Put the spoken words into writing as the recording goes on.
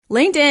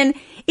LinkedIn,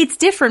 it's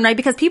different, right?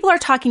 Because people are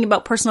talking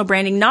about personal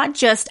branding, not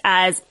just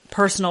as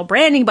personal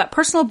branding, but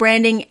personal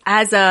branding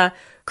as a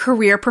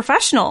career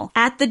professional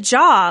at the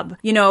job.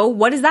 You know,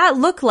 what does that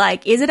look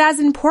like? Is it as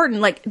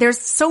important? Like, there's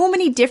so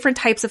many different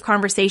types of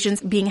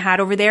conversations being had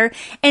over there,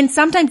 and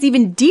sometimes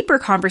even deeper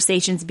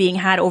conversations being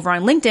had over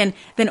on LinkedIn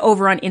than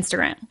over on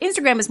Instagram.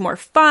 Instagram is more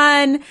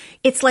fun.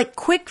 It's like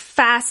quick,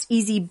 fast,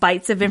 easy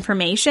bites of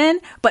information.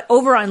 But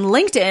over on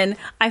LinkedIn,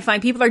 I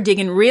find people are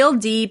digging real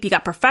deep. You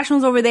got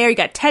professionals over there. You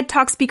got TED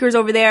Talk speakers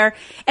over there.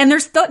 And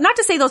there's not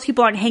to say those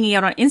people aren't hanging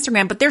out on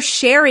Instagram, but they're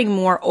sharing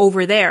more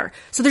over there.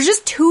 So there's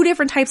just two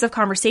different types of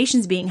conversations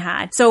being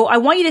had. So I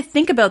want you to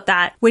think about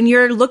that when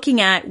you're looking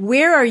at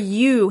where are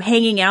you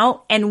hanging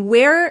out and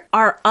where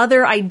are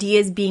other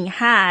ideas being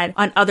had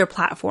on other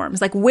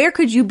platforms? Like, where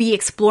could you be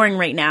exploring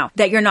right now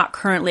that you're not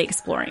currently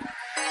exploring?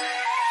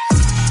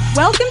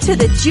 Welcome to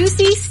the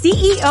Juicy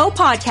CEO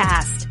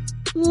podcast.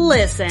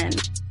 Listen,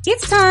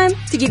 it's time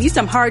to give you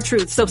some hard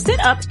truths, so sit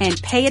up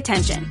and pay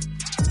attention.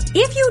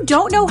 If you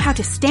don't know how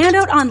to stand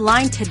out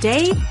online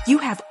today, you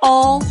have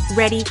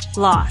already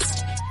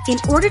lost. In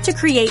order to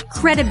create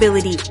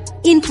credibility,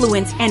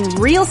 influence, and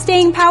real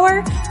staying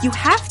power, you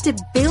have to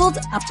build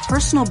a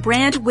personal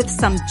brand with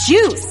some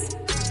juice.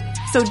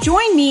 So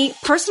join me,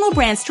 personal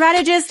brand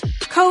strategist,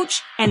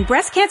 coach, and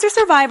breast cancer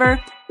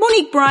survivor,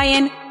 Monique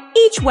Bryan,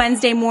 each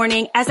Wednesday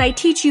morning as I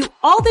teach you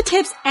all the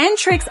tips and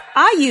tricks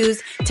I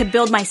use to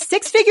build my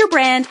six-figure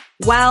brand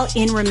while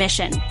in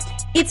remission.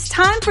 It's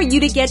time for you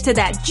to get to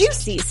that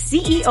juicy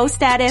CEO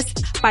status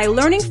by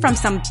learning from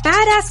some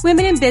badass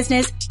women in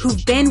business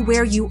who've been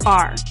where you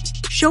are,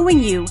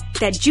 showing you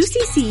that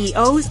juicy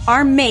CEOs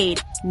are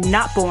made,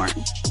 not born.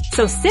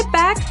 So sit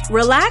back,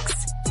 relax,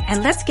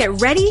 and let's get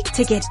ready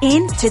to get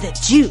into the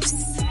juice.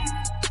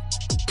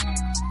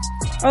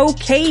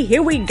 Okay,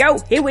 here we go.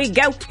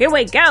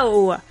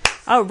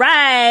 All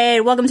right,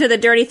 welcome to the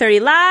Dirty 30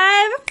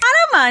 Live on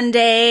a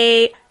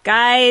Monday.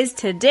 Guys,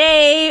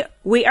 today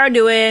we are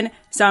doing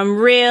some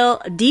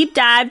real deep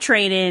dive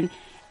training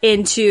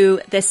into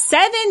the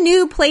 7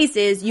 new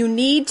places you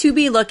need to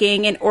be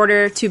looking in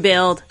order to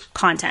build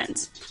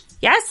content.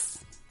 Yes?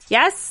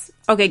 Yes?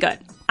 Okay, good.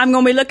 I'm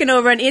going to be looking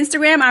over on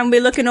Instagram. I'm going to be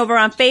looking over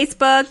on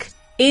Facebook.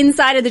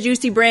 Inside of the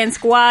Juicy Brand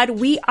Squad,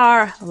 we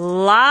are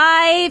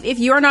live. If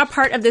you are not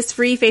part of this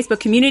free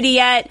Facebook community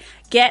yet,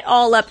 get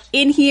all up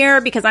in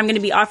here because I'm going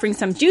to be offering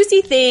some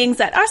juicy things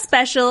that are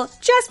special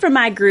just for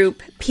my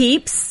group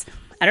peeps.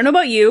 I don't know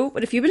about you,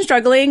 but if you've been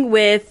struggling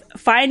with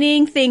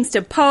finding things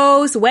to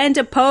post, when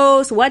to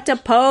post, what to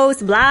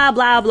post, blah,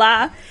 blah,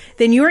 blah,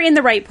 then you're in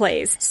the right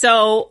place.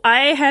 So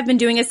I have been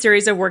doing a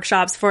series of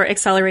workshops for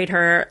Accelerate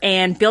Her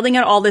and building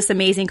out all this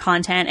amazing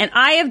content. And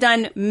I have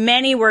done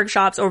many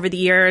workshops over the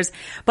years,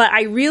 but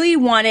I really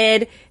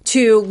wanted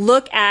to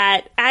look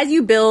at, as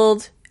you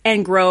build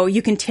and grow,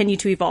 you continue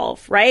to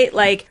evolve, right?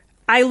 Like,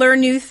 I learn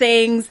new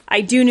things.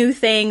 I do new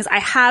things. I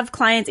have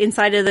clients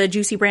inside of the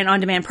Juicy Brand On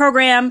Demand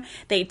program.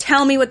 They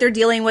tell me what they're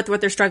dealing with, what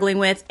they're struggling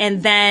with,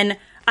 and then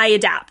I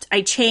adapt.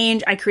 I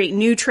change. I create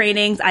new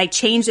trainings. I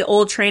change the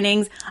old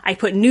trainings. I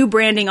put new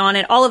branding on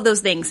it, all of those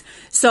things.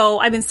 So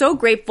I've been so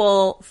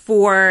grateful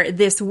for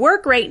this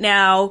work right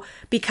now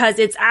because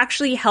it's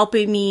actually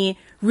helping me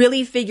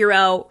really figure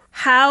out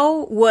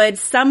how would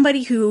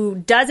somebody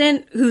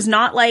who's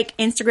not like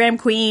Instagram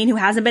queen, who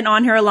hasn't been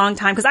on here a long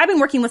time, because I've been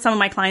working with some of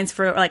my clients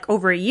for like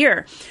over a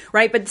year,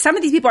 right? But some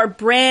of these people are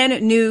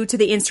brand new to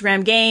the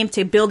Instagram game,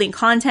 to building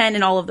content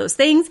and all of those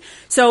things.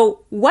 So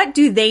what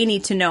do they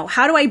need to know?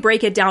 How do I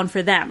break it down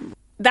for them?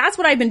 That's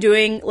what I've been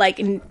doing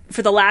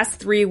for the last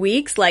 3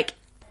 weeks, like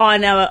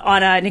on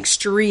an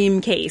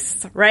extreme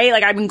case, right?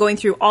 Like I've been going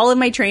through all of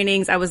my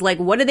trainings. I was like,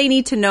 what do they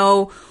need to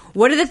know?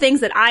 What are the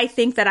things that I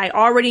think that I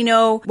already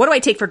know? What do I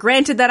take for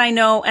granted that I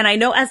know? And I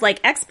know as like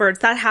experts,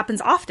 that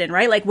happens often,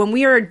 right? Like when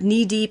we are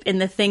knee deep in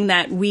the thing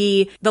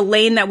the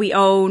lane that we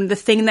own, the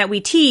thing that we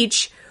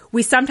teach,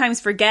 we sometimes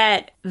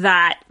forget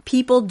that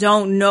people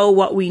don't know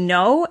what we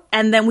know,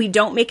 and then we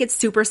don't make it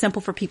super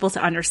simple for people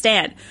to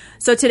understand.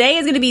 So today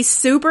is going to be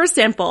super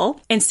simple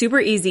and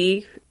super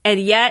easy, and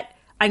yet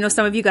I know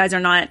some of you guys are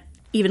not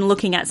even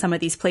looking at some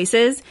of these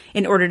places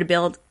in order to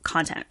build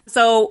content.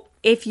 So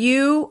if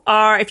you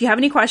have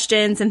any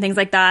questions and things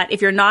like that,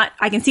 if you're not,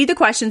 I can see the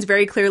questions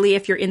very clearly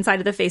if you're inside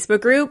of the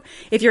Facebook group.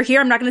 If you're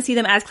here, I'm not going to see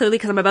them as clearly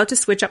because I'm about to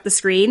switch up the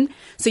screen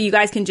so you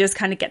guys can just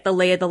kind of get the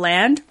lay of the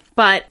land.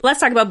 But let's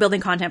talk about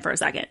building content for a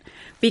second,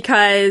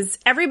 because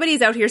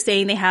everybody's out here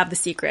saying they have the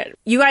secret.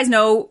 You guys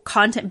know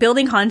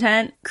building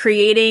content,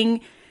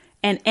 creating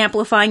and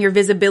amplifying your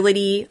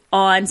visibility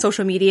on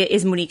social media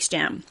is Monique's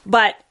jam.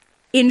 But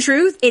in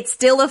truth, it's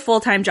still a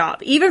full-time job.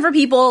 Even for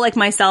people like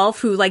myself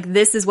who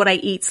this is what I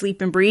eat,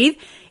 sleep, and breathe,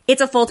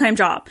 it's a full-time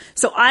job.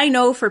 So I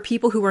know for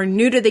people who are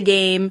new to the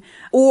game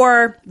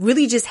or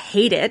really just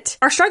hate it,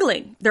 are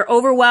struggling. They're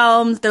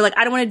overwhelmed. They're like,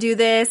 I don't want to do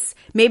this.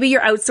 Maybe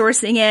you're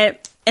outsourcing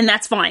it, and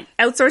that's fine.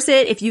 Outsource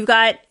it if you've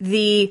got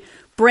the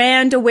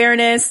brand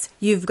awareness,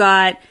 you've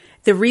got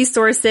the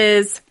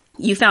resources,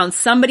 you found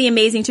somebody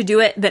amazing to do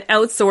it, then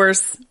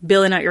outsource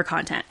building out your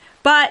content.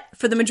 But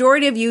for the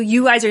majority of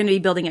you guys are going to be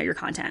building out your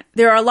content.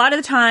 There are a lot of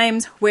the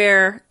times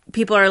where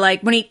people are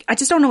like, Monique, I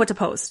just don't know what to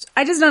post.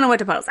 I just don't know what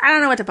to post. I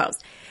don't know what to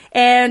post.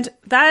 And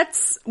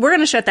we're going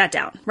to shut that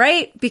down,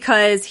 right?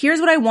 Because here's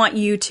what I want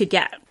you to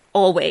get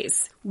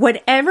always.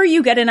 Whenever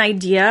you get an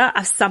idea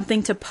of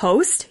something to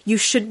post, you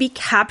should be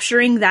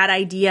capturing that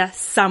idea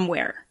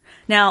somewhere.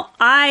 Now,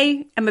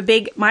 my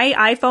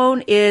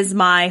iPhone is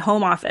my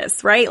home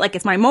office, right? Like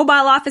it's my mobile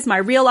office, my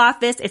real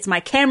office. It's my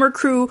camera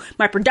crew,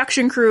 my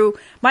production crew.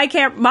 My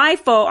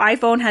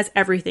iPhone has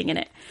everything in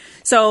it.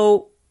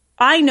 So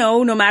I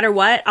know no matter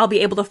what, I'll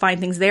be able to find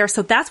things there.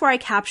 So that's where I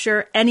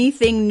capture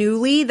anything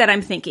newly that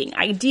I'm thinking.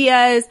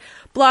 Ideas,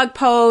 blog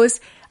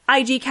posts,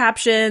 IG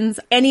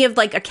captions, any of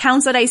like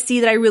accounts that I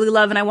see that I really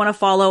love and I want to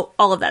follow,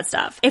 all of that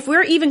stuff. If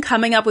we're even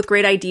coming up with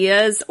great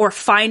ideas or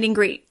finding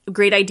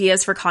great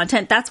ideas for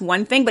content, that's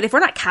one thing. But if we're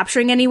not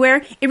capturing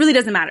anywhere, it really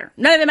doesn't matter.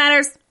 None of it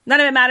matters.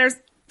 None of it matters.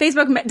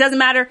 Facebook doesn't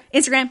matter.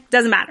 Instagram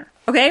doesn't matter.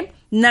 Okay?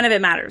 None of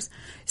it matters.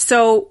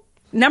 So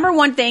number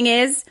one thing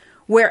is,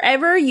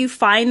 wherever you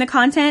find the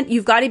content,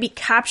 you've got to be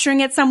capturing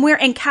it somewhere,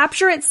 and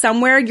capture it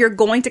somewhere you're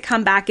going to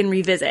come back and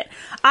revisit.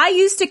 I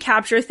used to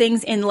capture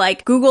things in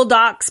like Google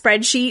Doc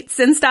spreadsheets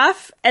and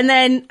stuff, and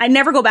then I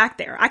never go back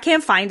there. I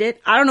can't find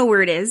it. I don't know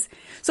where it is.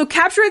 So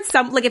capture it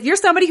like if you're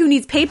somebody who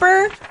needs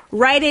paper,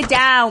 write it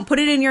down, put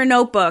it in your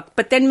notebook,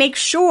 but then make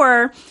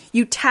sure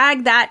you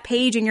tag that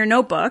page in your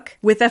notebook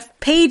with a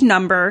page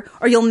number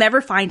or you'll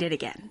never find it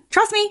again.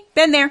 Trust me,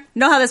 been there,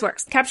 know how this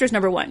works. Capture is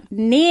number one.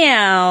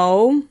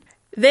 Now,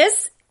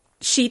 this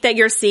sheet that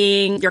you're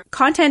seeing, your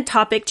content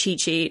topic cheat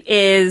sheet,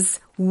 is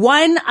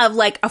one of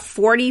like a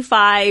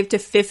 45 to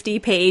 50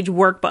 page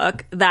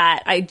workbook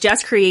that I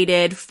just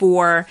created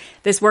for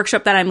this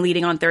workshop that I'm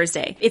leading on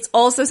Thursday. It's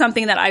also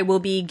something that I will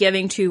be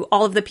giving to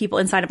all of the people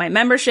inside of my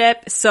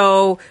membership.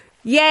 So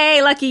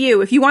yay, lucky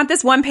you. If you want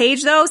this one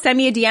page though, send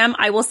me a DM.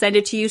 I will send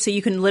it to you so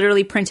you can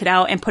literally print it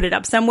out and put it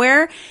up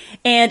somewhere.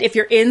 And if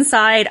you're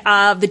inside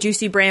of the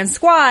Juicy Brand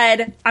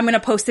Squad, I'm going to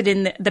post it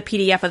in the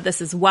PDF of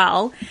this as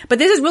well. But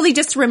this is really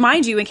just to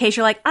remind you in case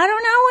you're like, I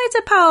don't know where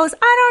to post.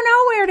 I don't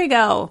know where to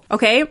go.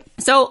 Okay.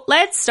 So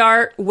let's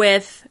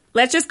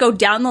just go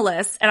down the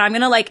list and I'm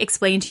going to like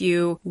explain to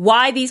you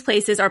why these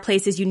places are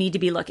places you need to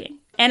be looking.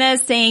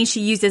 Anna's saying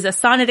she uses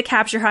Asana to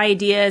capture her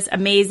ideas.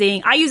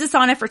 Amazing. I use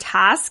Asana for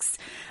tasks.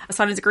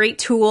 Asana is a great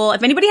tool.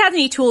 If anybody has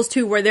any tools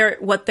too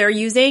what they're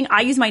using,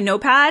 I use my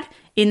notepad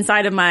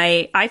inside of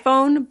my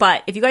iPhone.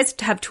 But if you guys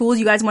have tools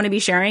you guys want to be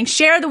sharing,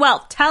 share the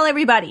wealth. Tell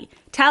everybody.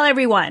 Tell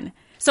everyone.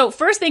 So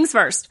first things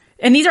first.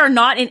 And these are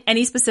not in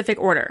any specific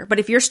order, but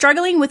if you're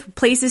struggling with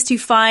places to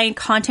find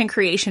content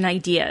creation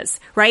ideas,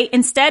 right?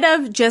 Instead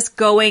of just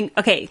going,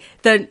 okay,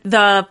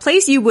 the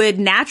place you would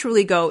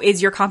naturally go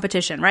is your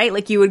competition, right?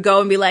 Like you would go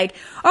and be like,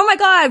 oh my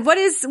God, what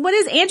is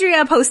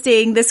Andrea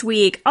posting this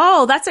week?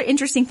 Oh, that's an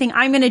interesting thing.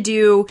 I'm going to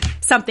do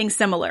something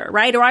similar,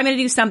 right? Or I'm going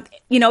to do something,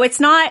 it's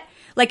not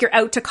like you're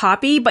out to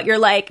copy, but you're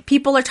like,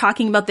 people are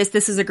talking about this.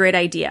 This is a great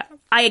idea.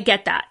 I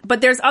get that. But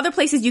there's other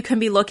places you can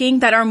be looking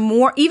that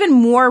are even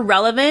more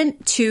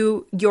relevant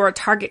to your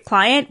target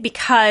client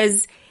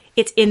because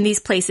it's in these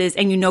places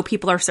and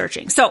people are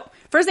searching. So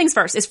first things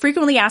first is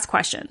frequently asked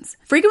questions.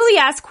 Frequently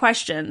asked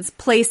questions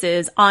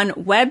places on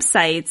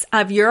websites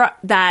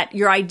that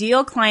your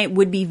ideal client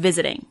would be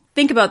visiting.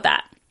 Think about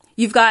that.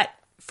 You've got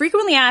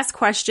frequently asked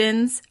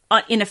questions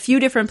in a few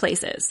different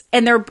places.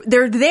 And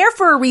they're there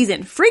for a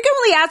reason.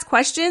 Frequently asked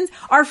questions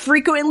are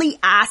frequently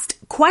asked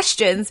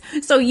questions.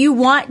 So you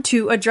want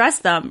to address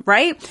them,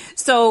 right?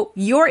 So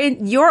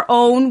your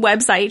own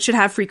website should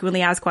have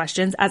frequently asked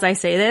questions. As I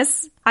say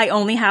this, I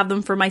only have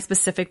them for my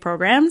specific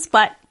programs,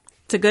 but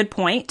it's a good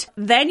point.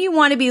 Then you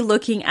want to be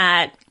looking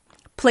at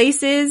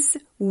places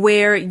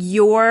where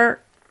your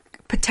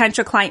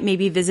potential client may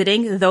be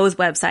visiting those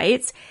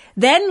websites.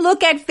 Then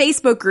look at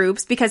Facebook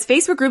groups because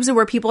Facebook groups are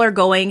where people are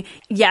going.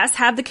 Yes,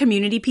 have the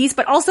community piece,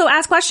 but also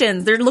ask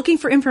questions. They're looking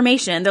for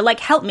information. They're like,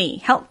 help me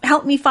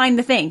find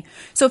the thing.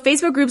 So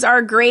Facebook groups are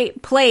a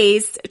great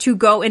place to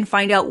go and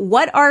find out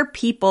what are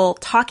people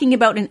talking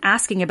about and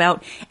asking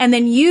about. And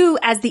then you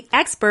as the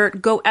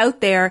expert go out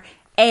there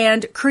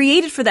and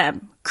create it for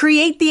them.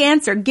 Create the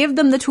answer. Give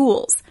them the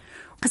tools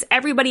because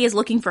everybody is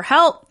looking for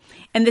help.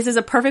 And this is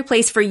a perfect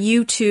place for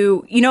you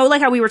to,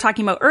 like how we were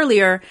talking about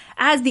earlier,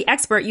 as the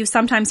expert, you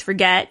sometimes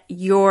forget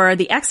you're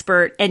the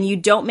expert and you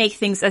don't make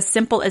things as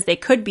simple as they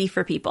could be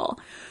for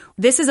people.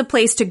 This is a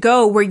place to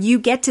go where you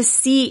get to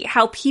see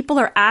how people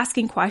are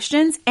asking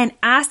questions and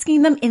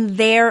asking them in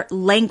their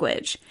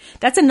language.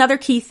 That's another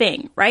key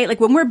thing, right? Like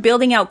when we're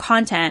building out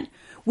content,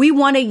 we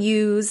want to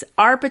use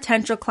our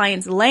potential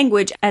clients'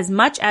 language as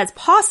much as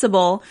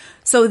possible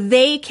so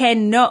they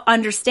can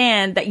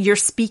understand that you're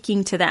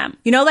speaking to them.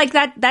 Like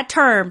that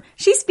term,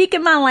 she's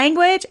speaking my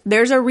language.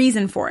 There's a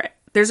reason for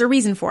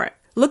it.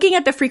 Looking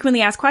at the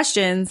frequently asked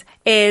questions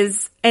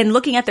is and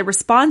looking at the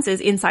responses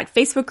inside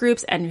Facebook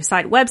groups and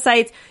inside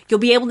websites, you'll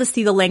be able to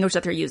see the language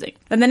that they're using.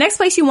 And the next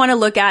place you want to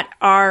look at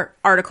are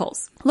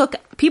articles. Look,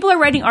 people are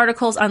writing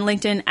articles on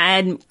LinkedIn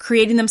and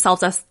creating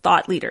themselves as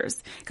thought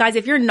leaders. Guys,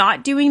 if you're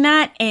not doing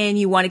that and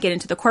you want to get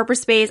into the corporate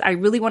space, I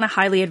really want to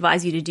highly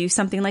advise you to do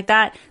something like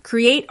that.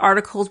 Create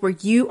articles where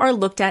you are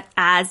looked at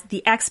as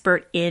the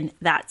expert in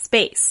that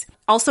space.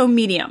 Also,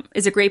 Medium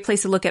is a great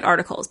place to look at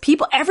articles.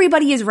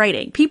 Everybody is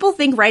writing. People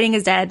think writing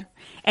is dead.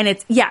 And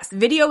yes,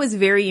 video is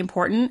very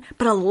important,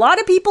 but a lot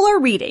of people are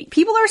reading.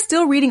 People are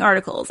still reading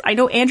articles. I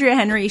know Andrea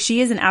Henry,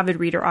 she is an avid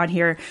reader on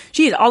here.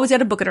 She has always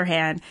got a book in her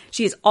hand.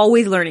 She is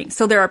always learning.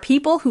 So there are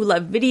people who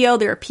love video.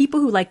 There are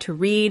people who like to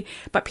read,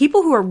 but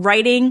people who are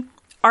writing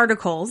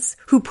articles,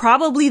 who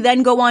probably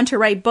then go on to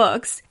write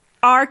books,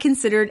 are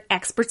considered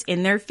experts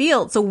in their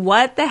field. So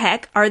what the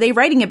heck are they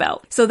writing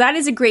about? So that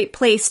is a great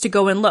place to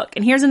go and look.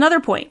 And here's another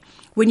point.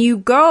 When you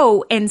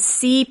go and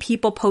see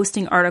people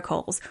posting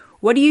articles,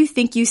 what do you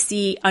think you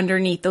see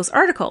underneath those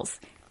articles?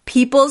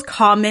 People's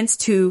comments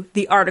to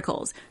the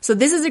articles. So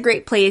this is a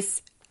great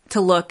place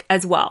to look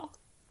as well,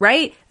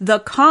 right? The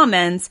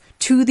comments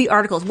to the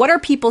articles. What are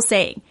people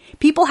saying?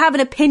 People have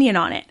an opinion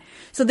on it.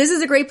 So this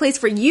is a great place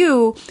for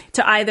you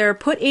to either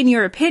put in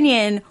your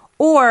opinion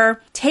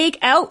or take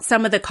out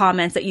some of the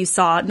comments that you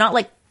saw, not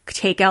like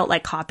take out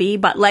like copy,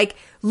 but like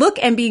look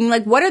and being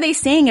like, what are they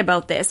saying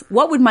about this?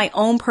 What would my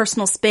own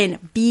personal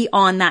spin be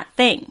on that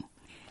thing?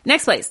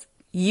 Next place.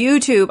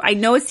 YouTube. I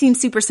know it seems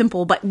super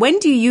simple, but when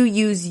do you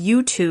use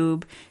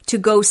YouTube to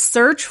go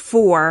search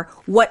for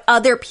what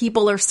other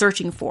people are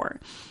searching for?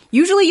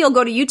 Usually you'll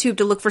go to YouTube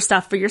to look for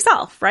stuff for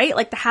yourself, right?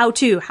 Like the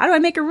how-to. How do I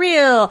make a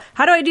reel?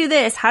 How do I do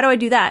this? How do I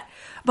do that?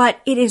 But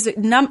it's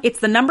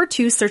the number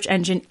 2 search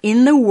engine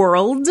in the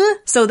world.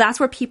 So that's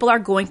where people are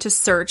going to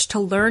search to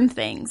learn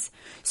things.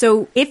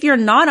 So if you're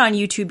not on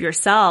YouTube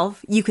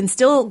yourself, you can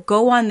still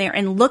go on there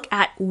and look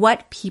at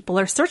what people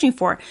are searching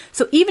for.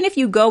 So even if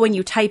you go and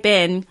you type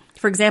in,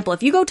 for example,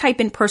 if you go type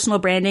in personal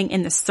branding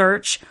in the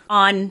search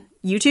on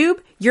YouTube,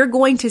 you're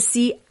going to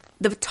see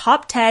the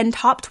top 10,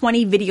 top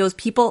 20 videos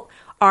people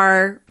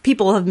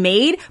have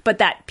made, but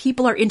that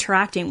people are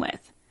interacting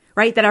with,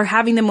 right? That are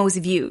having the most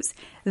views.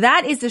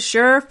 That is the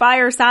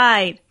surefire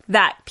sign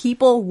that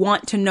people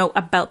want to know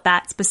about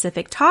that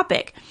specific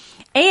topic.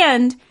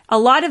 And a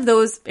lot of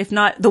those, if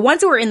not the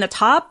ones who are in the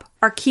top,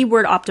 are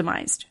keyword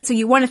optimized. So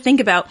you want to think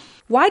about,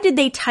 why did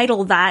they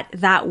title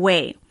that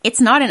way?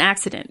 It's not an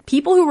accident.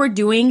 People who are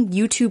doing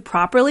YouTube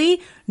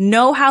properly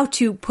know how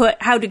to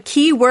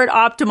keyword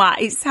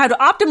optimize, how to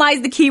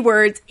optimize the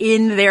keywords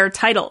in their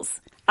titles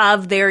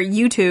of their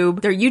YouTube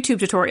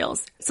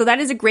tutorials. So that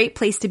is a great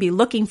place to be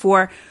looking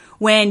for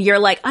when you're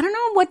like, I don't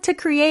know what to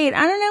create.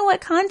 I don't know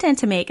what content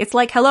to make. It's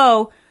like,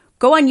 hello,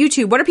 go on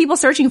YouTube. What are people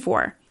searching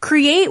for?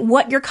 Create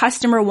what your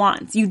customer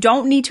wants. You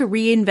don't need to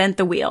reinvent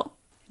the wheel.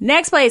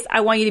 Next place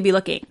I want you to be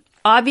looking.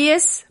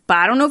 Obvious, but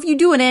I don't know if you're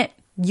doing it.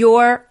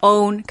 Your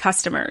own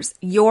customers,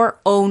 your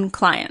own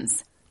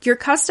clients. Your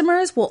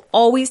customers will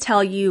always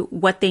tell you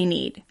what they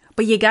need,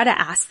 but you got to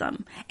ask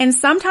them. And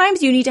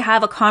sometimes you need to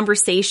have a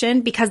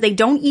conversation because they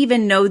don't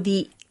even know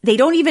the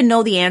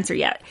answer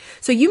yet.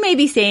 So you may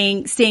be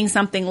saying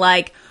something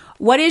like,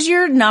 what is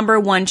your number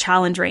 1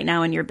 challenge right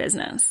now in your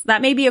business?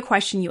 That may be a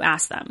question you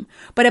ask them.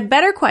 But a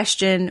better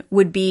question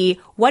would be,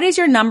 what is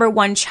your number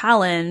 1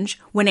 challenge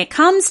when it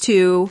comes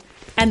to,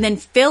 and then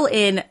fill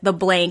in the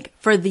blank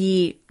for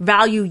the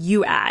value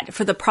you add,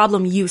 for the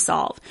problem you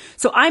solve.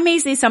 So I may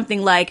say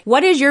something like,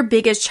 what is your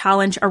biggest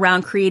challenge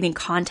around creating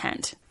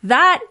content?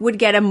 That would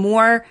get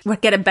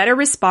a better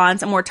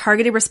response, a more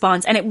targeted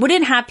response, and it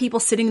wouldn't have people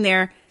sitting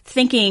there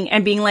thinking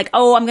and being like,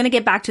 oh, I'm going to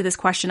get back to this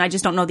question. I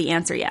just don't know the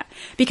answer yet.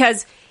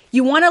 Because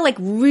you want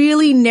to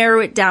really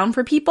narrow it down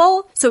for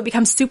people so it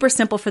becomes super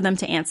simple for them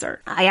to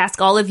answer. I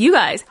ask all of you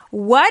guys,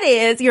 what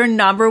is your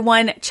number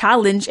 1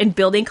 challenge in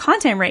building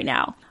content right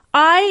now?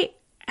 I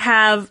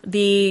have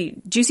the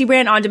Juicy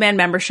Brand On Demand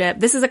membership.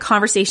 This is a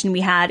conversation we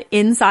had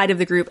inside of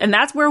the group, and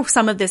that's where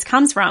some of this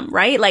comes from,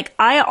 right? Like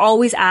I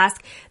always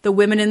ask the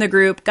women in the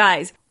group,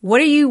 guys,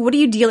 what are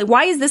you dealing?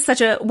 Why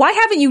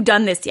haven't you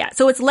done this yet?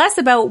 So it's less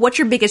about what's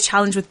your biggest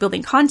challenge with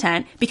building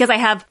content, because I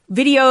have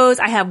videos,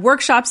 I have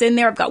workshops in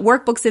there, I've got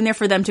workbooks in there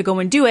for them to go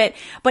and do it.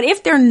 But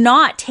if they're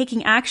not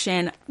taking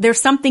action,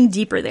 there's something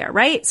deeper there,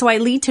 right? So I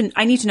need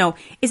to know,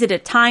 is it a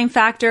time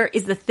factor?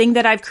 Is the thing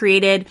that I've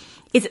created,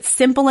 is it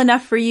simple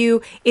enough for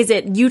you? Is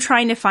it you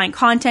trying to find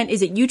content?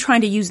 Is it you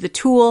trying to use the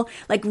tool?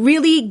 Like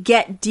really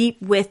get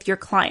deep with your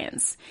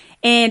clients.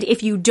 And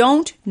if you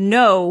don't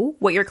know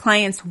what your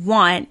clients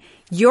want,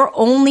 your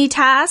only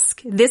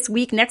task this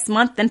week, next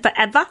month, and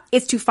forever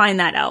is to find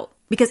that out.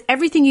 Because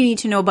everything you need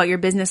to know about your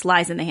business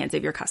lies in the hands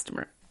of your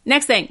customer.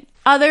 Next thing,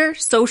 other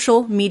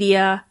social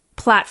media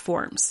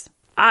platforms.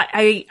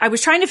 I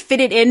was trying to fit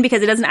it in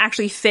because it doesn't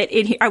actually fit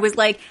in here. I was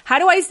like, how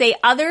do I say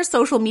other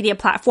social media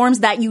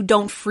platforms that you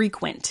don't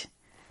frequent?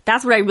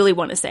 That's what I really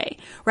want to say,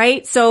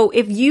 right? So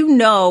if you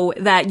know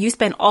that you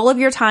spend all of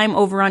your time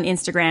over on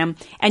Instagram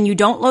and you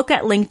don't look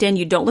at LinkedIn,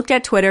 you don't look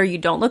at Twitter, you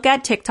don't look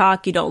at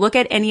TikTok, you don't look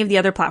at any of the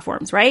other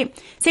platforms, right?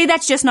 Say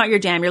that's just not your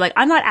jam. You're like,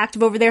 I'm not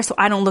active over there, so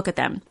I don't look at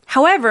them.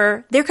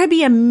 However, there could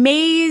be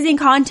amazing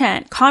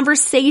content,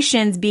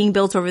 conversations being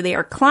built over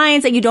there,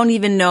 clients that you don't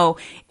even know,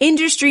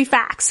 industry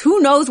facts. Who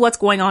knows what's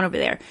going on over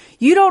there?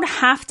 You don't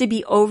have to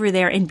be over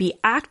there and be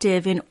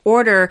active in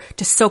order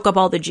to soak up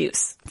all the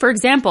juice. For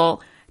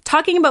example,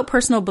 talking about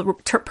personal brand.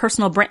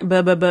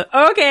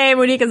 Okay,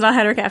 Monica's not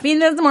had her caffeine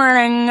this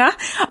morning.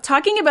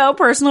 Talking about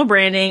personal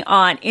branding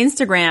on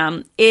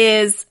Instagram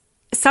is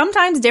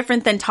sometimes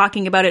different than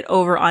talking about it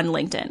over on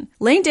LinkedIn.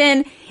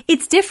 LinkedIn,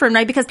 it's different,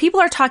 right? Because people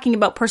are talking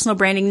about personal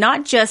branding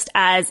not just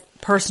as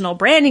personal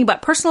branding,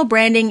 but personal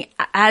branding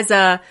as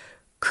a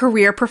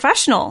career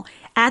professional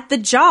at the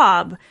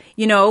job.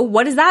 You know,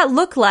 what does that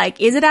look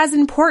like? Is it as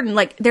important?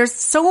 Like, there's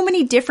so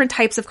many different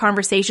types of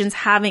conversations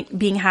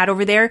being had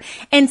over there,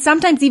 and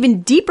sometimes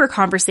even deeper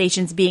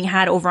conversations being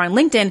had over on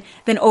LinkedIn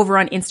than over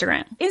on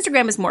Instagram.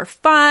 Instagram is more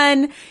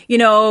fun, you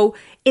know,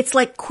 it's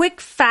like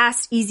quick,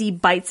 fast, easy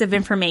bites of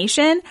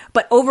information.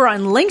 But over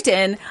on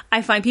LinkedIn,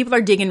 I find people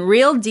are digging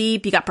real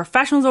deep. You got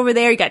professionals over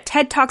there. You got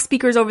TED Talk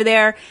speakers over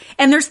there.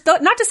 And there's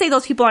not to say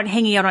those people aren't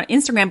hanging out on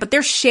Instagram, but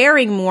they're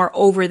sharing more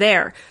over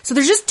there. So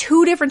there's just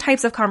two different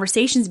types of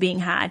conversations being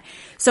had.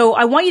 So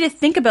I want you to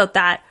think about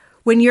that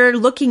when you're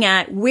looking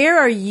at where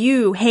are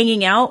you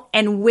hanging out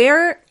and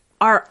where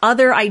are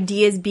other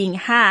ideas being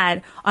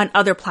had on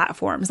other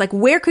platforms? Like,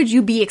 where could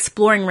you be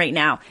exploring right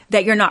now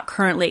that you're not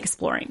currently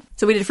exploring?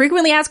 So we did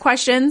frequently asked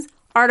questions,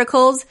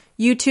 articles,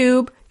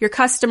 YouTube, your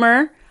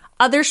customer,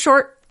 other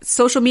short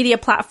social media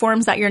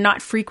platforms that you're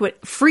not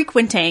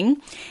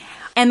frequenting,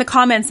 and the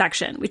comment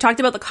section. We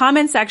talked about the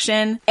comment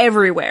section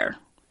everywhere.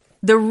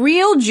 The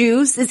real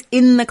juice is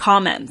in the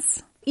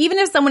comments. Even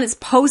if someone is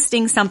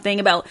posting something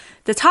about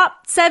the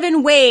top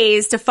 7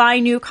 ways to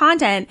find new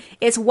content,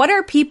 it's what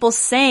are people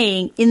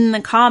saying in the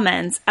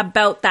comments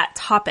about that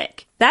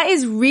topic. That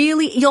is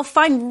really, you'll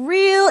find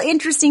real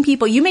interesting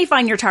people. You may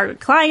find your target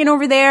client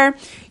over there.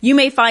 You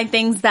may find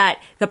things that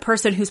the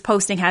person who's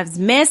posting has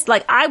missed.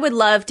 Like, I would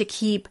love to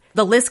keep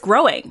the list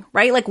growing,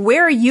 right? Like,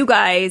 where are you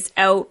guys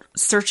out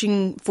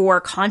searching for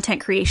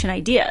content creation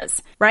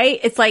ideas, right?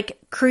 It's like,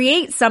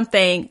 create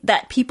something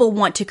that people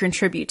want to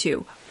contribute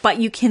to, but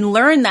you can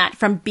learn that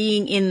from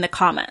being in the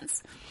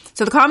comments.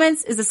 So the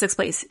comments is the 6th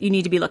place you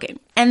need to be looking.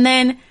 And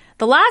then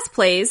the last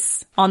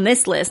place on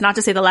this list, not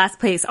to say the last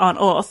place on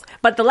earth,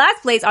 but the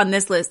last place on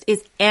this list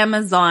is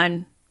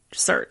Amazon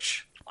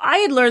search. I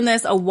had learned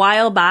this a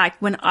while back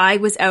when I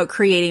was out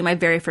creating my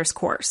very first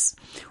course.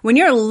 When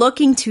you're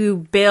looking to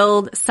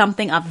build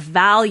something of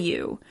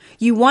value,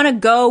 you want to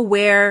go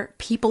where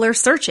people are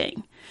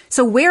searching.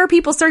 So where are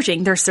people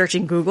searching? They're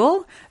searching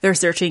Google, they're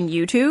searching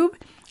YouTube,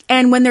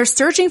 and when they're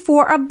searching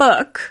for a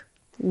book,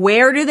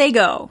 where do they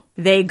go?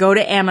 They go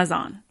to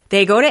Amazon.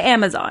 They go to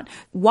Amazon.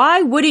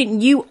 Why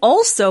wouldn't you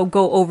also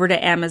go over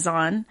to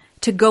Amazon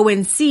to go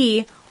and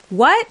see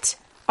what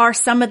are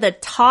some of the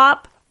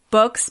top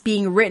books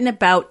being written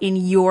about in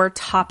your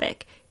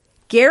topic?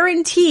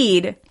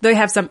 Guaranteed, they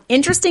have some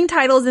interesting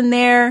titles in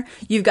there.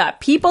 You've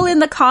got people in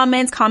the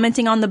comments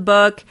commenting on the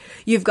book.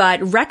 You've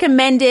got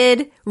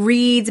recommended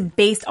reads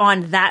based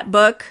on that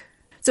book.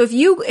 So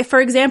if for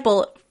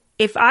example,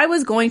 if I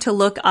was going to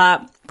look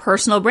up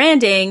personal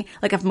branding,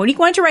 like if Monique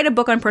wanted to write a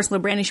book on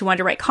personal branding, she wanted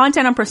to write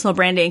content on personal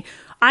branding,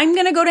 I'm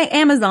going to go to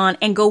Amazon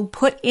and go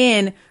put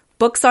in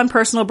books on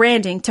personal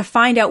branding to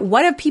find out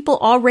what have people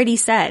already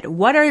said?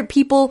 What are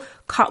people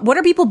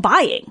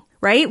buying?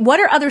 Right? What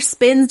are other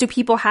spins do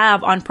people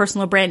have on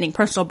personal branding?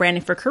 Personal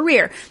branding for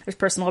career. There's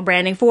personal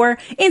branding for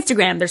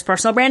Instagram. There's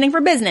personal branding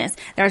for business.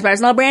 There's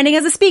personal branding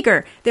as a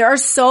speaker. There are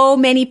so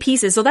many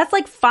pieces. So that's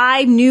like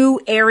 5 new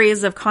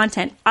areas of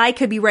content I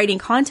could be writing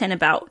content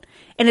about.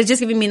 And it's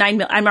just giving me 9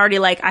 million. I'm already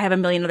like, I have a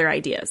million other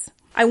ideas.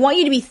 I want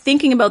you to be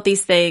thinking about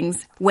these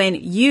things when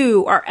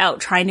you are out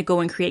trying to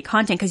go and create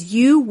content, because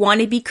you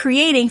want to be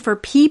creating for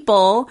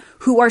people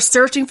who are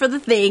searching for the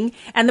thing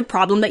and the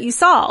problem that you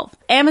solve.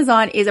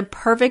 Amazon is a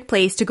perfect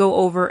place to go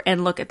over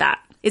and look at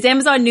that. Is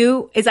Amazon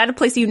new? Is that a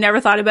place you never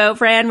thought about,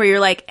 Fran, where you're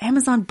like,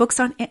 Amazon books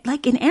on,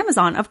 like in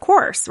Amazon, of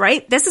course,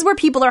 right? This is where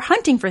people are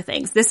hunting for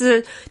things. This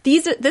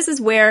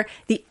is where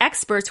the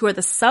experts who are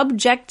the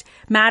subject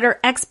matter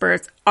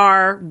experts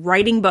are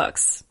writing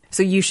books.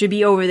 So you should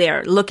be over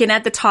there looking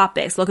at the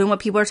topics, looking at what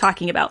people are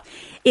talking about.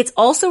 It's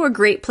also a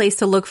great place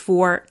to look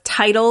for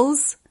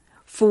titles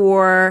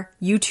for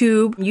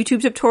YouTube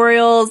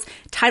tutorials,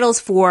 titles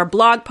for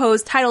blog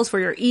posts, titles for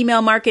your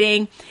email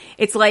marketing.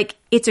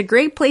 It's a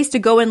great place to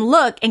go and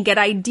look and get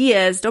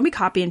ideas. Don't be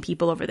copying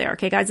people over there.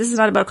 Okay, guys, this is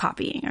not about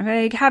copying.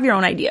 Okay, have your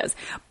own ideas,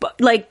 but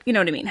you know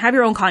what I mean? Have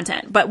your own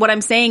content. But what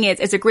I'm saying is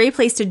it's a great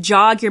place to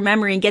jog your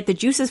memory and get the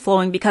juices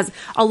flowing, because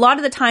a lot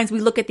of the times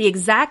we look at the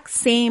exact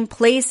same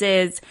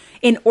places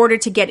in order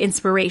to get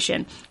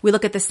inspiration. We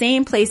look at the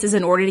same places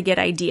in order to get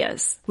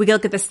ideas. We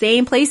look at the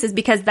same places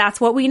because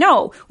that's what we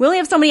know. We only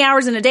have so many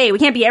hours in a day. We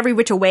can't be every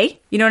which way.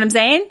 You know what I'm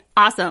saying?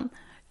 Awesome.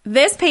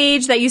 This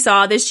page that you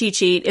saw, this cheat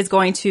sheet, is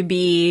going to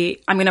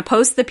be, I'm going to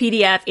post the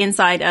PDF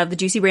inside of the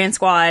Juicy Brand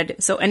Squad.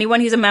 So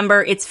anyone who's a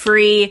member, it's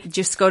free.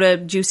 Just go to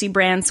Juicy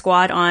Brand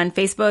Squad on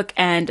Facebook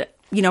and,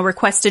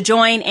 request to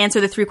join,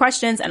 answer the 3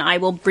 questions, and I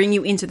will bring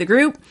you into the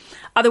group.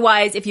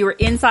 Otherwise, if you were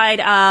inside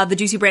of the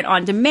Juicy Brand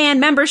On Demand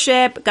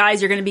membership,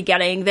 guys, you're going to be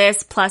getting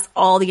this plus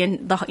all the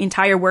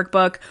entire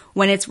workbook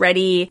when it's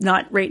ready.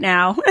 Not right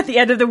now, at the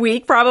end of the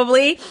week,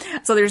 probably.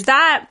 So there's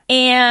that.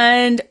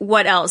 And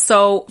what else?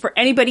 So for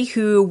anybody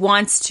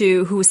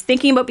who's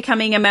thinking about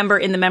becoming a member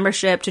in the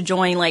membership to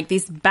join like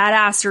these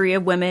badassery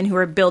of women who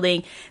are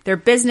building their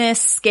business,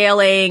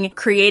 scaling,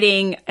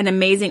 creating an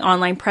amazing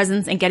online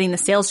presence and getting the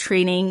sales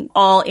training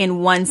all in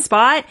one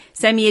spot,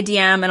 send me a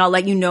DM and I'll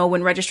let you know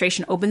when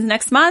registration opens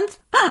next month.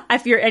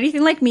 If you're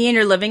anything like me and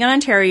you're living in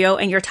Ontario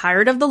and you're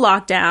tired of the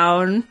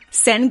lockdown,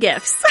 send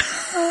gifts.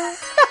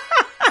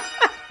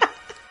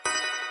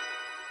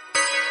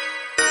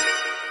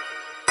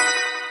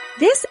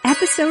 This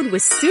episode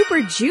was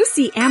super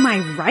juicy, am I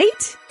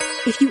right?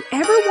 If you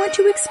ever want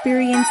to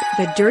experience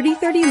the Dirty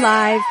 30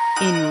 Live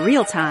in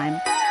real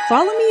time,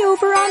 follow me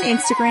over on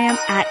Instagram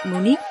at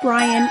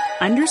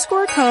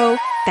MoniqueBryan_co.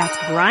 That's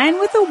Brian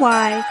with a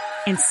Y.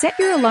 And set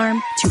your alarm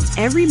to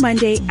every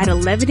Monday at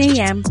 11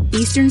 a.m.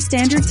 Eastern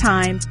Standard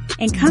Time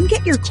and come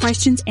get your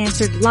questions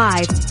answered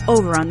live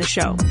over on the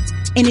show.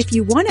 And if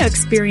you want to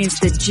experience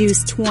the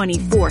juice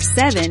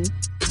 24/7,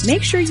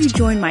 make sure you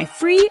join my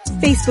free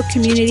Facebook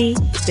community,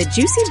 the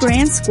Juicy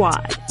Brand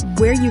Squad,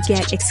 where you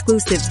get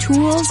exclusive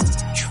tools,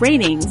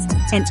 trainings,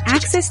 and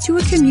access to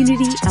a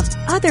community of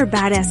other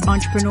badass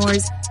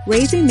entrepreneurs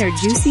raising their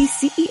juicy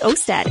CEO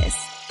status.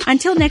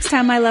 Until next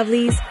time, my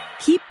lovelies,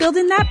 keep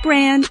building that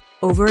brand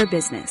over a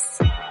business.